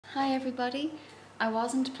Hi everybody. I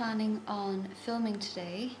wasn't planning on filming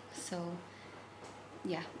today, so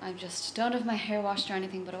yeah, I just don't have my hair washed or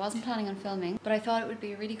anything, but I wasn't planning on filming. But I thought it would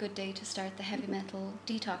be a really good day to start the heavy metal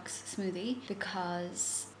detox smoothie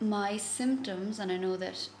because my symptoms, and I know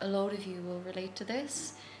that a lot of you will relate to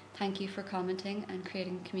this. Thank you for commenting and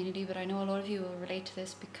creating a community, but I know a lot of you will relate to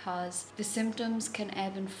this because the symptoms can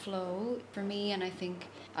ebb and flow for me, and I think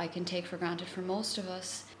I can take for granted for most of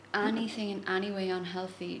us. Anything in any way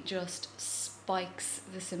unhealthy just spikes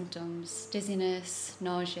the symptoms. Dizziness,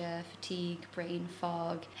 nausea, fatigue, brain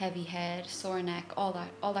fog, heavy head, sore neck, all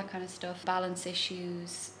that kind of stuff. Balance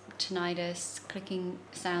issues, tinnitus, clicking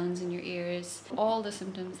sounds in your ears, all the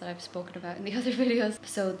symptoms that I've spoken about in the other videos.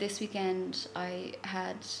 So this weekend I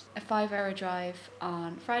had a 5-hour drive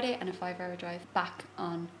on Friday and a 5-hour drive back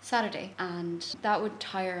on Saturday, and that would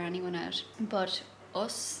tire anyone out. But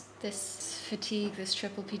us, this fatigue, this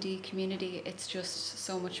PPPD community, it's just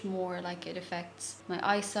so much more. Like, it affects my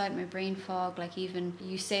eyesight, my brain fog. Like, even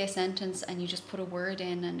you say a sentence and you just put a word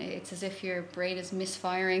in and it's as if your brain is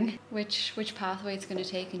misfiring which pathway it's going to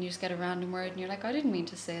take, and you just get a random word and you're like, I didn't mean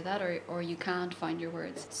to say that, or you can't find your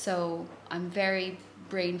words. So I'm very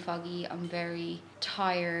brain foggy, I'm very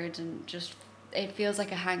tired, and just it feels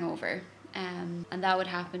like a hangover. And that would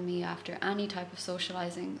happen to me after any type of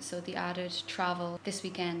socializing. So the added travel this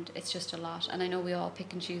weekend, it's just a lot. And I know we all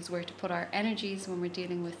pick and choose where to put our energies when we're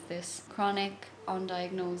dealing with this chronic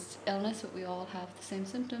undiagnosed illness, but we all have the same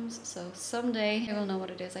symptoms. So someday I will know what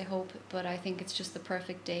it is, I hope. But I think it's just the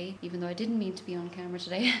perfect day, even though I didn't mean to be on camera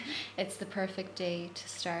today. It's the perfect day to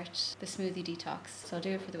start the smoothie detox. So I'll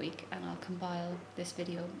do it for the week and I'll compile this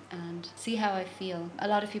video and see how I feel. A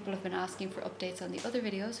lot of people have been asking for updates on the other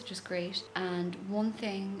videos, which is great. And one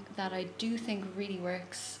thing that I do think really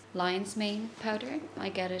works, lion's mane powder. I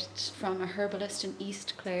get it from a herbalist in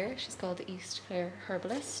East Clare. She's called the East Clare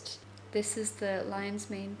Herbalist. This is the lion's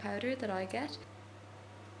mane powder that I get.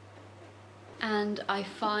 And I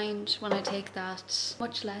find when I take that,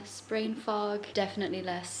 much less brain fog, definitely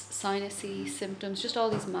less sinusy symptoms, just all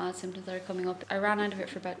these mad symptoms that are coming up. I ran out of it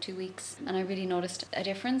for about 2 weeks and I really noticed a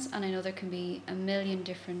difference, and I know there can be a million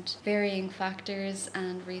different varying factors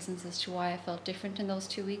and reasons as to why I felt different in those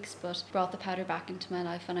 2 weeks, but brought the powder back into my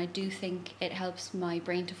life, and I do think it helps my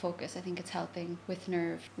brain to focus. I think it's helping with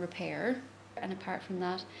nerve repair. And apart from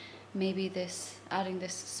that, maybe adding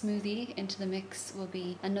this smoothie into the mix will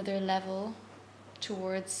be another level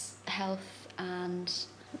towards health, and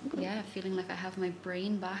yeah, feeling like I have my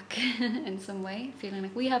brain back in some way, feeling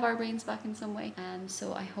like we have our brains back in some way.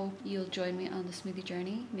 So I hope you'll join me on the smoothie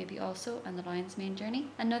journey, maybe also on the lion's mane journey.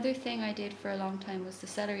 Another thing I did for a long time was the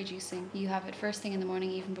celery juicing. You have it first thing in the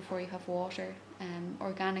morning, even before you have water.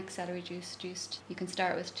 Organic celery juice juiced. You can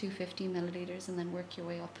start with 250 milliliters and then work your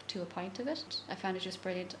way up to a pint of it. I found it just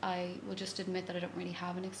brilliant. I will just admit that I don't really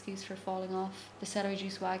have an excuse for falling off the celery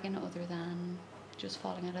juice wagon other than just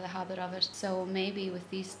falling out of the habit of it. So maybe with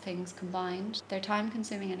these things combined, they're time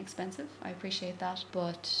consuming and expensive. I appreciate that,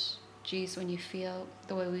 but geez, when you feel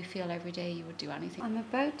the way we feel every day, you would do anything. I'm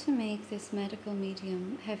about to make this medical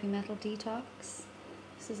medium heavy metal detox.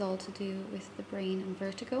 This is all to do with the brain and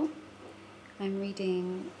vertigo. I'm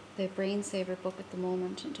reading the Brain Saver book at the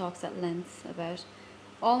moment, and talks at length about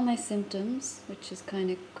all my symptoms, which is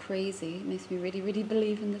kind of crazy. It makes me really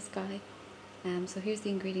believe in this guy. So here's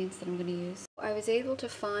the ingredients that I'm going to use. I was able to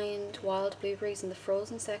find wild blueberries in the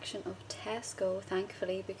frozen section of Tesco,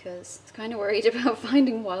 thankfully, because I was kind of worried about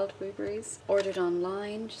finding wild blueberries. Ordered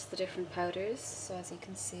online, just the different powders. So as you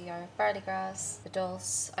can see, our barley grass, the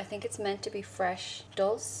dulse. I think it's meant to be fresh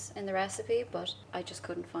dulse in the recipe, but I just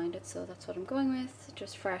couldn't find it, so that's what I'm going with.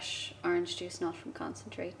 Just fresh orange juice, not from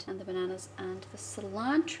concentrate. And the bananas and the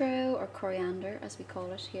cilantro, or coriander as we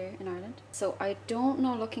call it here in Ireland. So I don't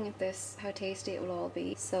know, looking at this, how tasty it will all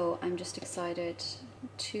be, so I'm just excited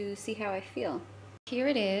to see how I feel. Here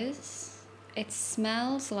it is. It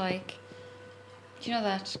smells like, you know,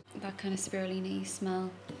 that kind of spirulina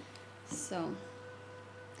smell. So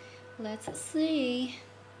let's see.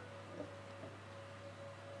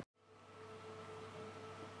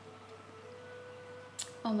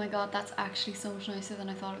 Oh my god, that's actually so much nicer than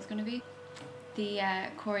I thought it was going to be. The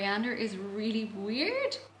coriander is really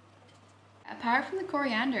weird. Apart from the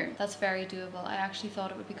coriander, that's very doable. I actually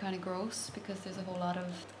thought it would be kind of gross because there's a whole lot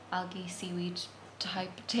of algae, seaweed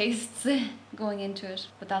type tastes going into it,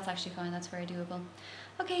 but that's actually fine. That's very doable.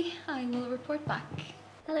 Okay, I will report back.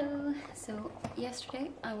 Hello. So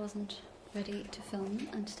yesterday I wasn't ready to film,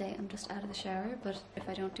 and today I'm just out of the shower, but if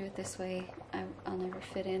I don't do it this way, I'll never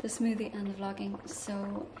fit in the smoothie and the vlogging.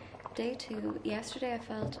 So day 2, yesterday I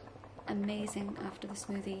felt amazing after the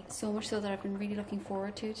smoothie. So much so that I've been really looking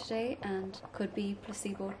forward to today, and could be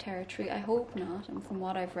placebo territory. I hope not, and from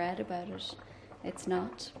what I've read about it, it's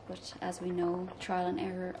not. But as we know, trial and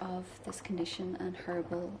error of this condition and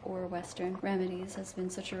herbal or Western remedies has been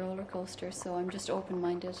such a roller coaster, so I'm just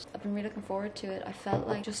open-minded. I've been really looking forward to it. I felt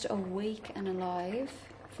like just awake and alive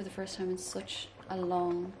for the first time in such a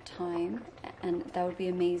long time, and that would be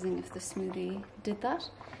amazing if the smoothie did that.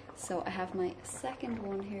 So I have my second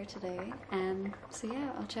one here today, so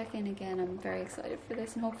yeah, I'll check in again. I'm very excited for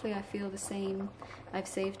this, and hopefully I feel the same. I've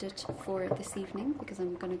saved it for this evening because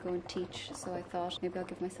I'm going to go and teach, so I thought maybe I'll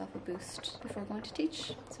give myself a boost before going to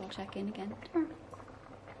teach, so I'll check in again tomorrow.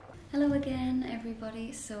 Hello again,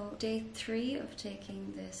 everybody. So day 3 of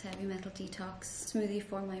taking this heavy metal detox smoothie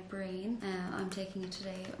for my brain. I'm taking it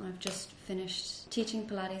today when I've just finished teaching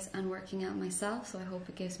Pilates and working out myself, so I hope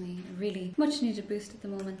it gives me a really much needed boost at the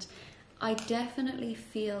moment. I definitely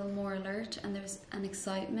feel more alert, and there's an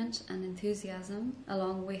excitement and enthusiasm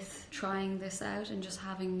along with trying this out and just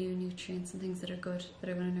having new nutrients and things that are good, that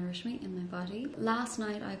are going to nourish me in my body. Last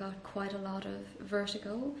night I got quite a lot of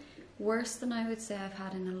vertigo, worse than I would say I've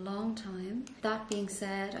had in a long time. That being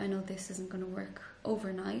said, I know this isn't going to work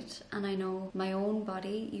overnight, and I know my own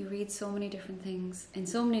body. You read so many different things in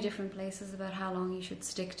so many different places about how long you should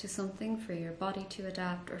stick to something for your body to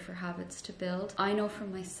adapt or for habits to build. I know for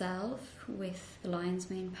myself, with the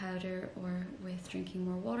lion's mane powder or with drinking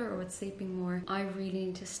more water or with sleeping more, I really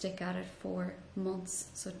need to stick at it for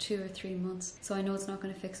months, so 2 or 3 months. So I know it's not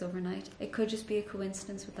going to fix overnight. It could just be a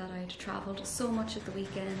coincidence with that I had travelled so much at the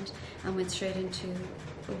weekend and went straight into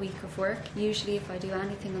a week of work. Usually if I do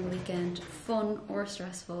anything on the weekend, fun or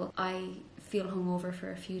stressful, I feel hungover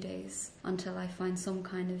for a few days until I find some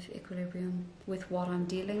kind of equilibrium with what I'm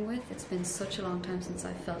dealing with. It's been such a long time since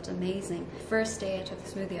I felt amazing. First day I took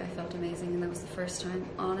the smoothie, I felt amazing, and that was the first time,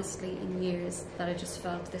 honestly, in years that I just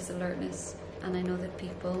felt this alertness. And I know that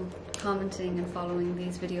people commenting and following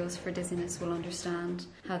these videos for dizziness will understand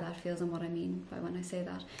how that feels and what I mean by when I say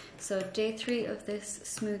that. So day 3 of this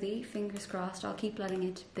smoothie, fingers crossed, I'll keep letting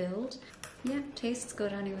it build. Yeah, tastes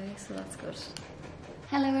good anyway, so that's good.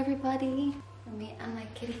 Hello everybody, me and my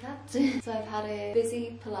kitty cat. So I've had a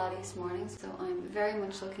busy Pilates morning, so I'm very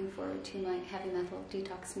much looking forward to my heavy metal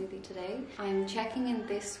detox smoothie today. I'm checking in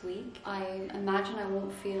this week. I imagine I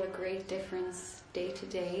won't feel a great difference day to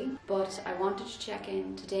day, but I wanted to check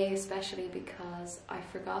in today especially because I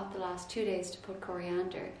forgot the last 2 days to put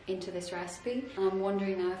coriander into this recipe, and I'm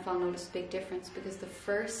wondering now if I'll notice a big difference, because the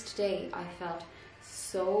first day I felt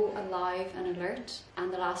so alive and alert,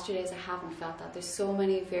 and the last 2 days I haven't felt that. There's so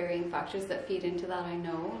many varying factors that feed into that, I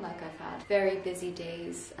know. Like, I've had very busy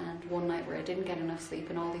days and one night where I didn't get enough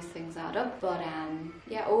sleep, and all these things add up. But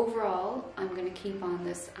yeah, overall I'm going to keep on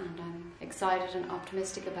this, and I'm excited and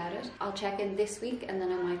optimistic about it. I'll check in this week, and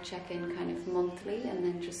then I might check in kind of monthly and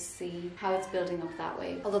then just see how it's building up that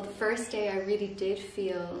way. Although the first day I really did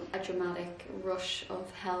feel a dramatic rush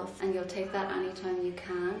of health, and you'll take that anytime you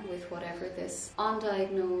can with whatever this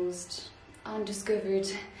undiagnosed, undiscovered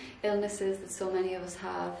illnesses that so many of us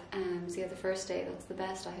have. So yeah, the first day, that's the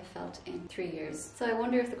best I have felt in 3 years. So I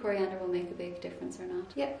wonder if the coriander will make a big difference or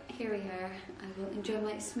not. Yep, here we are. I will enjoy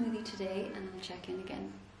my smoothie today, and I'll check in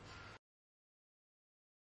again.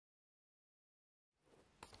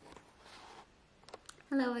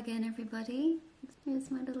 Hello again, everybody.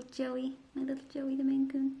 Here's my little Joey the Maine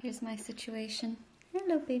Coon. Here's my situation.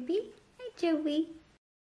 Hello, baby. Hi, Joey.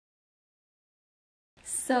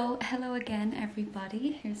 So, hello again,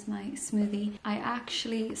 everybody. Here's my smoothie. I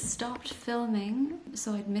actually stopped filming,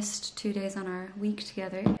 so I'd missed 2 days on our week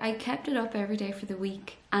together. I kept it up every day for the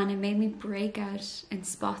week, and it made me break out in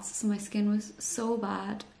spots, so my skin was so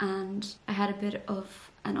bad, and I had a bit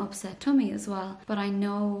of an upset tummy as well. But I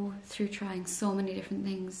know through trying so many different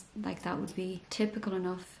things, like, that would be typical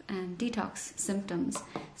enough detox symptoms.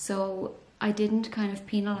 So I didn't kind of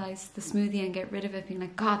penalise the smoothie and get rid of it being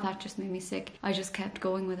like, God, that just made me sick. I just kept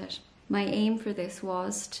going with it. My aim for this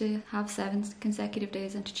was to have 7 consecutive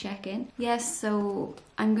days and to check in. Yes, so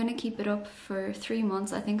I'm going to keep it up for 3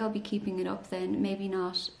 months. I think I'll be keeping it up then, maybe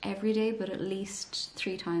not every day, but at least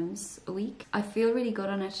 3 times a week. I feel really good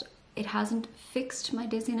on it. It hasn't fixed my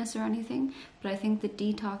dizziness or anything, but I think the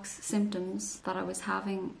detox symptoms that I was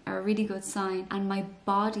having are a really good sign, and my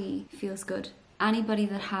body feels good. Anybody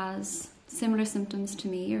that has similar symptoms to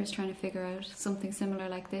me or is trying to figure out something similar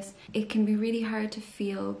like this, it can be really hard to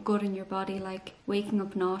feel good in your body, like waking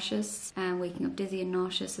up nauseous, and waking up dizzy and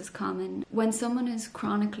nauseous is common. When someone is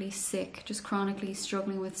chronically sick, just chronically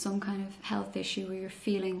struggling with some kind of health issue where you're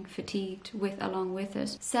feeling fatigued along with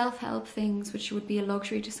it, self-help things which would be a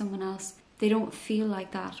luxury to someone else, they don't feel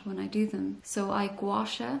like that when I do them. So I gua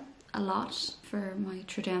sha a lot for my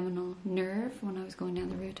trigeminal nerve when I was going down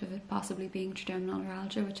the route of it possibly being trigeminal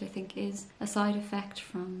neuralgia, which I think is a side effect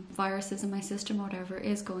from viruses in my system or whatever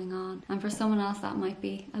is going on. And for someone else that might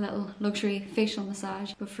be a little luxury facial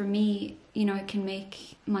massage, but for me, you know, it can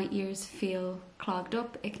make my ears feel clogged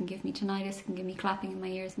up, it can give me tinnitus, it can give me clapping in my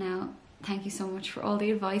ears. Now, thank you so much for all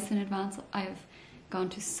the advice in advance. I've gone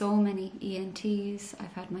to so many ENTs,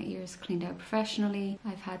 I've had my ears cleaned out professionally,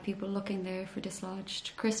 I've had people looking there for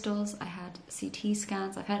dislodged crystals, I had CT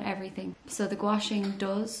scans, I've had everything. So the gouacheing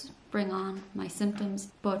does bring on my symptoms,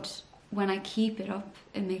 but when I keep it up,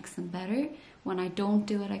 it makes them better. When I don't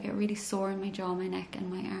do it, I get really sore in my jaw, my neck and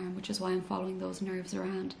my arm, which is why I'm following those nerves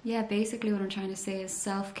around. Yeah, basically what I'm trying to say is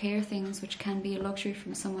self-care things, which can be a luxury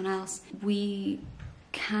from someone else, we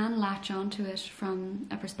can latch onto it from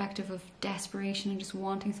a perspective of desperation and just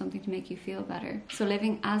wanting something to make you feel better. So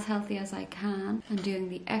living as healthy as I can and doing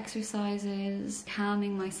the exercises,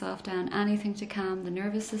 calming myself down, anything to calm the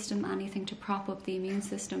nervous system, anything to prop up the immune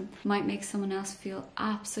system might make someone else feel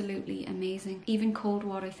absolutely amazing. Even cold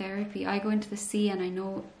water therapy. I go into the sea and I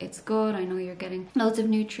know it's good, I know you're getting loads of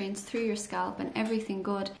nutrients through your scalp and everything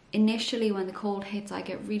good. Initially when the cold hits, I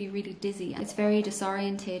get really, really dizzy. It's very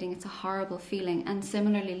disorientating, it's a horrible feeling, and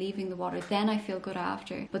similarly leaving the water, then I feel good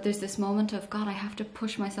after. But there's this moment of, God, I have to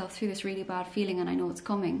push myself through this really bad feeling and I know it's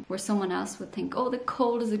coming, where someone else would think, oh, the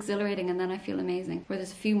cold is exhilarating, and then I feel amazing. Where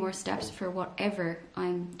there's a few more steps for whatever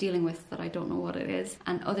I'm dealing with that I don't know what it is.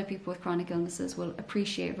 And other people with chronic illnesses will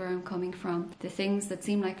appreciate where I'm coming from. The things that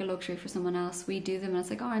seem like a luxury for someone else, we do them and it's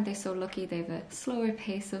like, oh, aren't they so lucky? They have a slower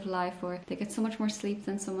pace of life, or they get so much more sleep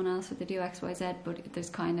than someone else, or they do XYZ, but there's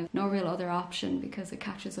kind of no real other option because it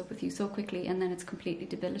catches up with you so quickly and then it's completely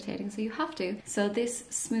debilitating, so you have to. So this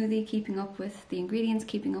smoothie, keeping up with the ingredients,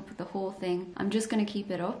 keeping up with the whole thing, I'm just going to keep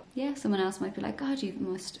it up. Yeah, someone else might be like, God, you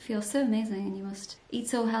must feel so amazing and you must eat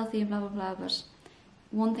so healthy and blah blah blah, but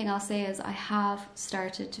one thing I'll say is I have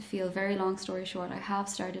started to feel, very long story short, I have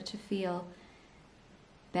started to feel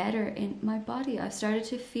better in my body. I've started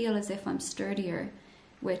to feel as if I'm sturdier,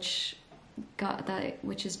 which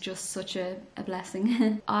is just such a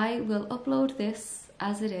blessing. I will upload this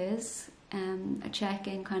as it is, a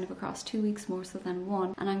check-in kind of across 2 weeks more so than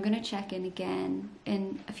one, and I'm going to check in again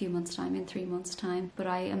in a few months time, in 3 months time, but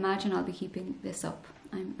I imagine I'll be keeping this up.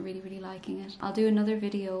 I'm really, really liking it. I'll do another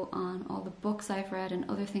video on all the books I've read and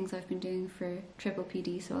other things I've been doing for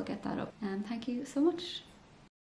PPPD, so I'll get that up. Thank you so much